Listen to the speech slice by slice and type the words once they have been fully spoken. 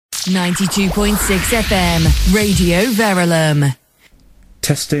92.6 FM, Radio Verulam.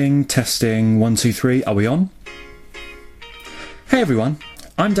 Testing, 1, 2, 3, are we on? Hey everyone,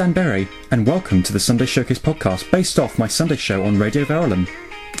 I'm Dan Berry, and welcome to the Sunday Showcase podcast based off my Sunday show on Radio Verulam.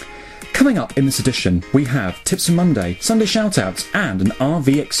 Coming up in this edition, we have Tips for Monday, Sunday Shoutouts, and an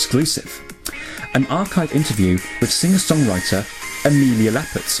RV exclusive. An archive interview with singer-songwriter Amelia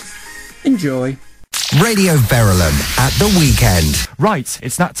Lappert. Enjoy. Radio Verulam at the weekend. Right,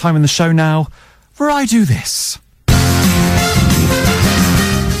 it's that time in the show now where I do this.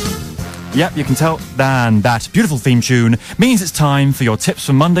 Yep, you can tell Dan that beautiful theme tune means it's time for your tips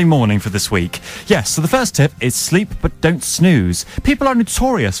for Monday morning for this week. Yes, so the first tip is sleep but don't snooze. People are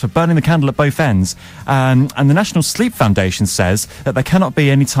notorious for burning the candle at both ends. And the National Sleep Foundation says that there cannot be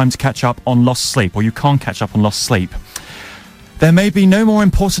any time to catch up on lost sleep, or you can't catch up on lost sleep. There may be no more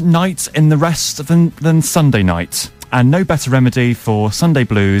important night in the rest than Sunday night, and no better remedy for Sunday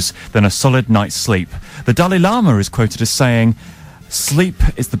blues than a solid night's sleep. The Dalai Lama is quoted as saying, "Sleep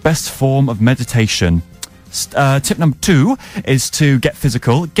is the best form of meditation." Tip number 2 is to get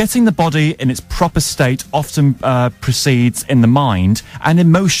physical. Getting the body in its proper state often precedes in the mind and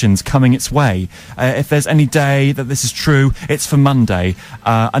emotions coming its way. If there's any day that this is true, it's for Monday.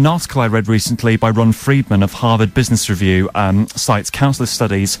 An article I read recently by Ron Friedman of Harvard Business Review cites countless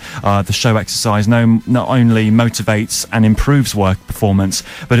studies. The show exercise not only motivates and improves work performance,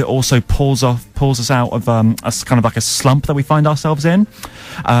 but it also pulls us out of a kind of like a slump that we find ourselves in.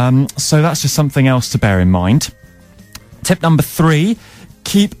 So that's just something else to bear in mind. Tip number 3,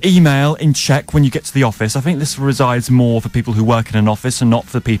 keep email in check when you get to the office. I think this resides more for people who work in an office and not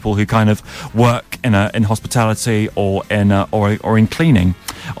for people who kind of work in hospitality or in cleaning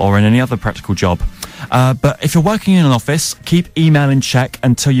or in any other practical job. But if you're working in an office, keep email in check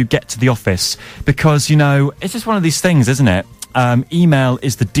until you get to the office, because, you know, it's just one of these things, isn't it? Email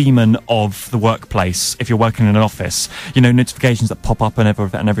is the demon of the workplace if you're working in an office. You know, notifications that pop up and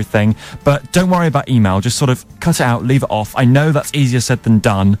everything. But don't worry about email. Just sort of cut it out, leave it off. I know that's easier said than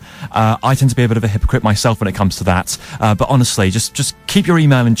done. I tend to be a bit of a hypocrite myself when it comes to that. But honestly, just keep your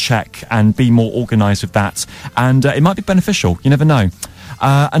email in check and be more organised with that. And it might be beneficial. You never know.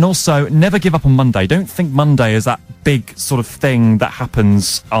 And also, never give up on Monday. Don't think Monday is that big sort of thing that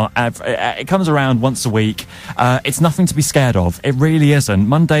happens. It comes around once a week. It's nothing to be scared of. It really isn't.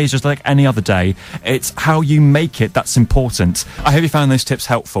 Monday is just like any other day. It's how you make it that's important. I hope you found those tips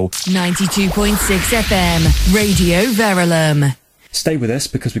helpful. 92.6 FM, Radio Verulam. Stay with us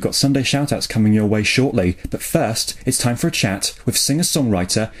because we've got Sunday Shoutouts coming your way shortly. But first, it's time for a chat with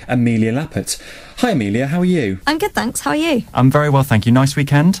singer-songwriter Amelia Lappert. Hi Amelia, how are you? I'm good, thanks. How are you? I'm very well, thank you. Nice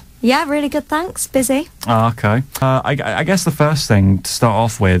weekend? Yeah, really good, thanks. Busy. Okay. I guess the first thing to start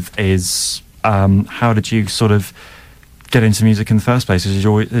off with is how did you sort of get into music in the first place? Did you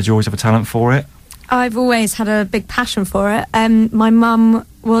always have a talent for it? I've always had a big passion for it. My mum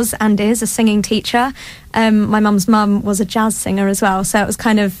was and is a singing teacher. My mum's mum was a jazz singer as well, so it was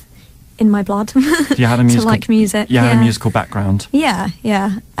kind of in my blood You had a musical, to like music. You had a musical background. Yeah.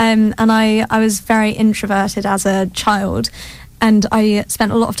 And I was very introverted as a child, and I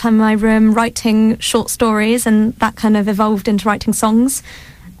spent a lot of time in my room writing short stories, and that kind of evolved into writing songs.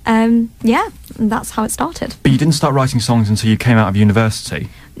 And that's how it started. But you didn't start writing songs until you came out of university?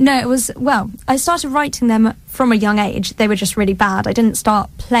 No, I started writing them from a young age. They were just really bad. I didn't start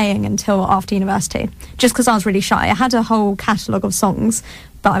playing until after university, just because I was really shy. I had a whole catalogue of songs,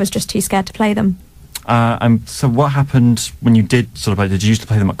 but I was just too scared to play them. So what happened when you did sort of like, did you used to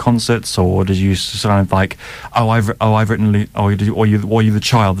play them at concerts, or did you sort of like, I've written, or you the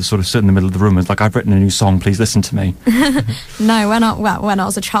child that sort of stood in the middle of the room and was like, I've written a new song, please listen to me? No, when I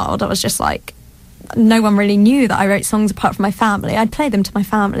was a child, I was just like, no one really knew that I wrote songs apart from my family. I'd play them to my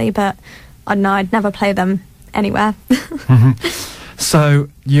family, but I'd never play them anywhere. So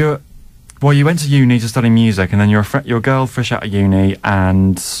you went to uni to study music, and then you're a girl fresh out of uni,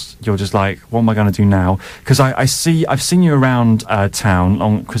 and you're just like, what am I going to do now? Because I've seen you around town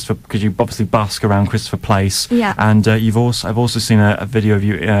on Christopher, because you obviously busk around Christopher Place. Yeah. And I've also seen a video of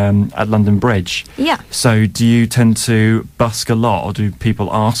you at London Bridge. Yeah. So do you tend to busk a lot, or do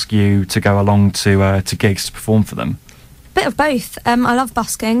people ask you to go along to gigs to perform for them? Bit of both. I love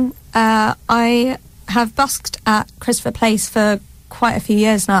busking. I have busked at Christopher Place for quite a few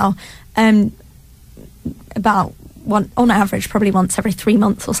years now. About on average, probably once every 3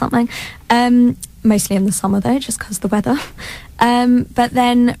 months or something. Mostly in the summer though, just because of the weather. But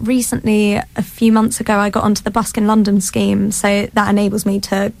then recently, a few months ago, I got onto the Busk in London scheme, so that enables me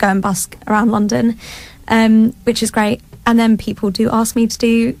to go and busk around London, which is great. And then people do ask me to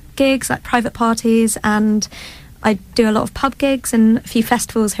do gigs, like private parties, and I do a lot of pub gigs and a few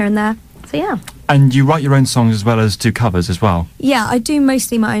festivals here and there. So yeah. And you write your own songs as well as do covers as well? Yeah, I do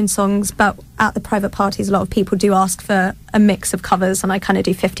mostly my own songs, but at the private parties a lot of people do ask for a mix of covers, and I kind of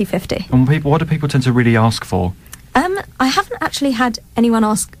do 50-50. And what do people tend to really ask for? I haven't actually had anyone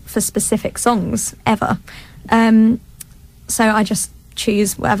ask for specific songs ever. So I just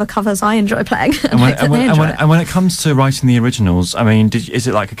choose whatever covers I enjoy playing. And when it comes to writing the originals, I mean, is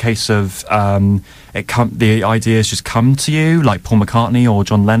it like a case of the ideas just come to you, like Paul McCartney or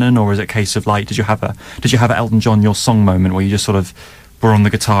John Lennon, or is it a case of like, did you have a Elton John your song moment where you just sort of were on the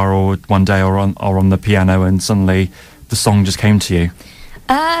guitar or one day or on the piano and suddenly the song just came to you?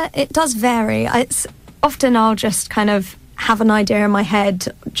 It does vary. Often I'll just kind of have an idea in my head,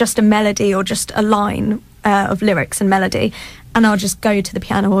 just a melody or just a line of lyrics and melody, and I'll just go to the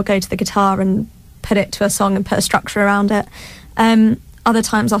piano or go to the guitar and put it to a song and put a structure around it. Other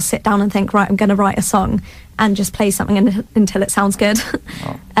times I'll sit down and think, right, I'm going to write a song and just play something until it sounds good.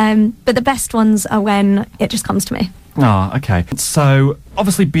 Oh. But the best ones are when it just comes to me. Ah, okay. So,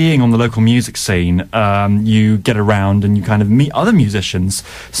 obviously being on the local music scene, you get around and you kind of meet other musicians.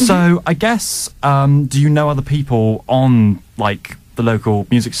 So, I guess, do you know other people on, like, the local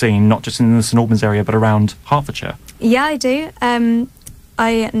music scene, not just in the St Albans area, but around Hertfordshire? Yeah, I do.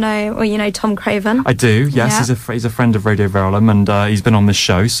 I know, well, you know Tom Craven. I do, yes. Yeah. He's a friend of Radio Verulam, and he's been on this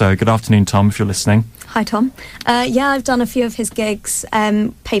show, so good afternoon, Tom, if you're listening. Hi, Tom. Yeah, I've done a few of his gigs,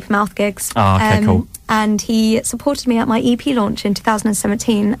 paper mouth gigs. Oh, okay, cool. And he supported me at my EP launch in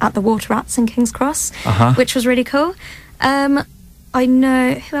 2017 at the Water Rats in King's Cross, which was really cool. I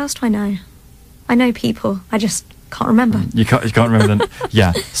know, who else do I know? I know people, I just can't remember. You can't remember them.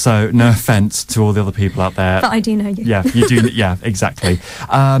 Yeah, so no offence to all the other people out there, but I do know you. Yeah, you do. Yeah, exactly.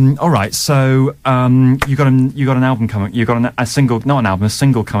 All right, so you got an album coming. You got a single, not an album, a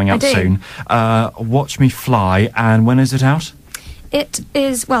single coming out soon. Watch Me Fly, and when is it out? It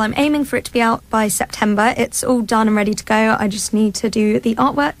is, well, I'm aiming for it to be out by September. It's all done and ready to go. I just need to do the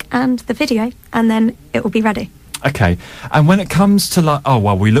artwork and the video, and then it will be ready. Okay, and when it comes to like, oh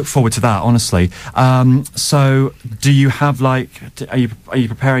well, we look forward to that, honestly. So, do you have like, are you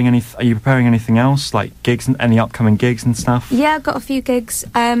preparing anything else, like gigs and any upcoming gigs and stuff? Yeah, I've got a few gigs.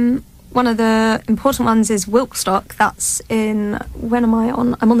 One of the important ones is Wilkstock. That's in, when am I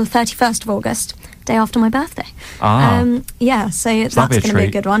on? I'm on the 31st of August, day after my birthday. Yeah, so that's going to be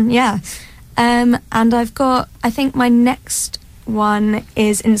a good one. Yeah, and I've got, I think my next one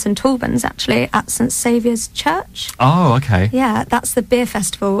is in St Albans, actually, at St Saviour's Church. Oh, okay. Yeah, that's the beer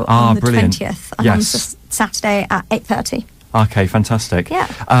festival on the brilliant. 20th. And on Saturday at 8:30. Okay, fantastic. Yeah.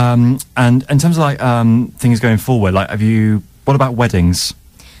 And in terms of like things going forward, like what about weddings?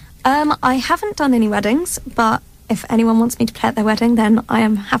 I haven't done any weddings, but if anyone wants me to play at their wedding, then I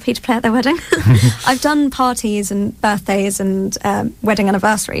am happy to play at their wedding. I've done parties and birthdays and wedding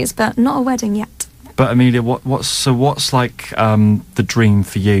anniversaries, but not a wedding yet. But Amelia, what's like the dream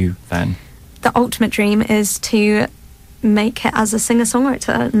for you then? The ultimate dream is to make it as a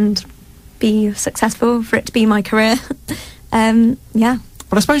singer-songwriter and be successful, for it to be my career. Yeah.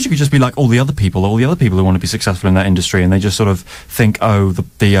 But I suppose you could just be like all the other people who want to be successful in that industry, and they just sort of think, oh,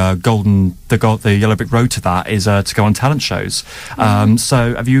 the yellow brick road to that is to go on talent shows.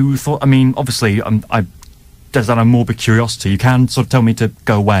 So have you thought? I mean, obviously, there's that morbid curiosity. You can sort of tell me to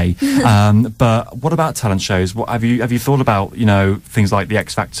go away, but what about talent shows? What have you thought about? You know, things like the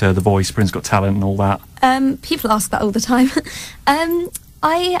X Factor, The Voice, Britain's Got Talent, and all that. People ask that all the time.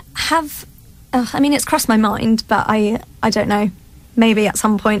 I have. I mean, it's crossed my mind, but I don't know. Maybe at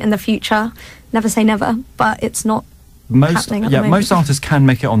some point in the future. Never say never, but it's not happening at the moment. Most artists can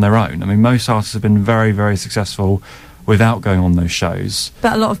make it on their own. I mean, most artists have been very, very successful without going on those shows.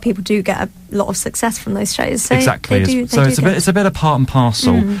 But a lot of people do get a lot of success from those shows. So exactly. It's a bit of part and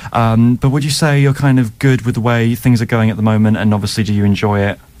parcel. Mm. But would you say you're kind of good with the way things are going at the moment, and obviously do you enjoy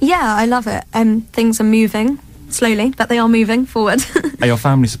it? Yeah, I love it. Things are moving slowly, but they are moving forward. Are your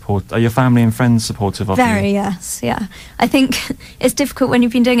family and friends supportive of you? Very, yes, yeah. I think it's difficult when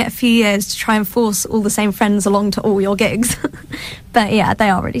you've been doing it a few years to try and force all the same friends along to all your gigs. But yeah, they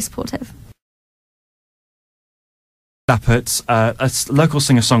are really supportive. Lappert, a local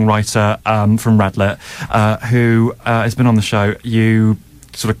singer-songwriter from Radlett, who has been on the show. You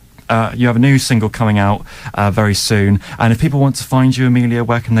have a new single coming out very soon, and if people want to find you, Amelia,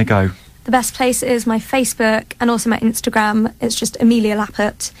 where can they go? The best place is my Facebook and also my Instagram. It's just Amelia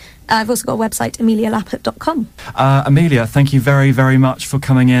Lappert. I've also got a website, amelialappert.com. Amelia, thank you very, very much for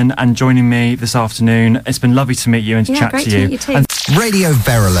coming in and joining me this afternoon. It's been lovely to meet you and to chat great to you. Meet you too. Radio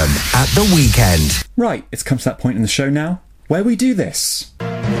Verulam at the weekend. Right, it's come to that point in the show now where we do this.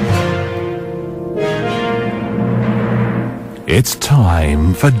 It's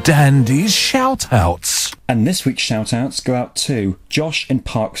time for Dandy's Shoutouts. And this week's shoutouts go out to Josh in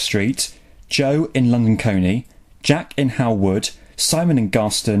Park Street, Joe in London Coney, Jack in Howell Wood, Simon in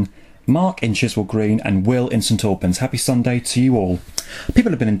Garston, Mark in Chiswell Green and Will in St Albans. Happy Sunday to you all.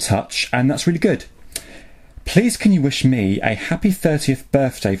 People have been in touch and that's really good. Please can you wish me a happy 30th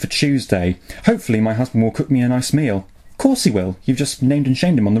birthday for Tuesday? Hopefully my husband will cook me a nice meal. Of course he will. You've just named and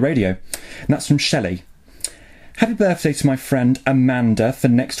shamed him on the radio. And that's from Shelley. Happy birthday to my friend Amanda for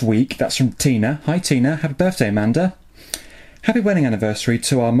next week. That's from Tina. Hi Tina. Happy birthday Amanda. Happy wedding anniversary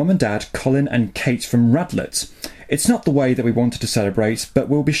to our mum and dad Colin and Kate from Radlett. It's not the way that we wanted to celebrate, but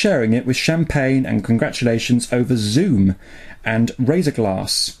we'll be sharing it with champagne and congratulations over Zoom. And Razor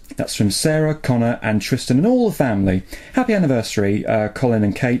Glass. That's from Sarah, Connor and Tristan and all the family. Happy anniversary, Colin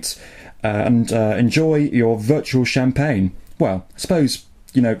and Kate, and enjoy your virtual champagne. Well, I suppose,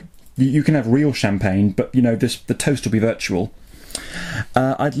 you can have real champagne, but, the toast will be virtual.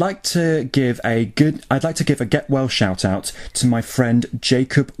 I'd like to give a get well shout out to my friend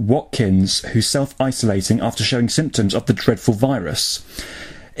Jacob Watkins, who's self-isolating after showing symptoms of the dreadful virus.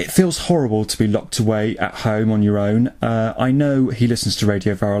 It feels horrible to be locked away at home on your own. I know he listens to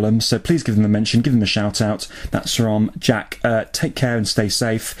Radio Verulam, so please give him a mention, give him a shout out. That's from Jack. Take care and stay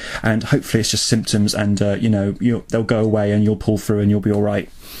safe, and hopefully it's just symptoms and they'll go away and you'll pull through and you'll be all right.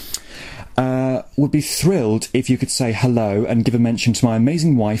 Would be thrilled if you could say hello and give a mention to my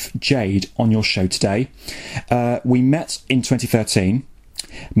amazing wife Jade on your show today. We met in 2013,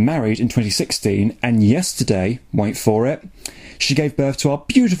 married in 2016, and yesterday, wait for it, she gave birth to our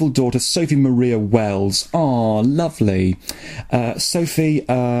beautiful daughter Sophie Maria Wells. Oh, lovely. Sophie,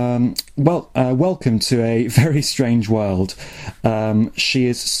 welcome to a very strange world. She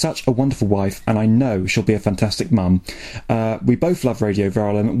is such a wonderful wife, and I know she'll be a fantastic mum. We both love Radio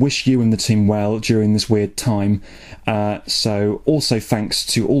Verulam. Wish you and the team well during this weird time. So also thanks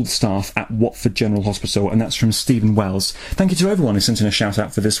to all the staff at Watford General Hospital, and that's from Stephen Wells. Thank you to everyone who sent in a shout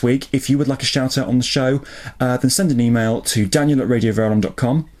out for this week. If you would like a shout out on the show, then send an email to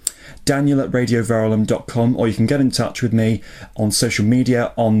daniel@radioverulam.com, daniel@radioverulam.com, or you can get in touch with me on social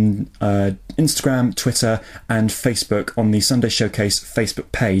media on Instagram, Twitter and Facebook on the Sunday Showcase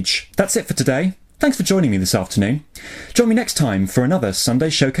Facebook page. That's it for today. Thanks for joining me this afternoon. Join me next time for another Sunday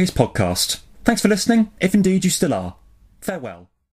Showcase podcast. Thanks for listening, if indeed you still are. Farewell.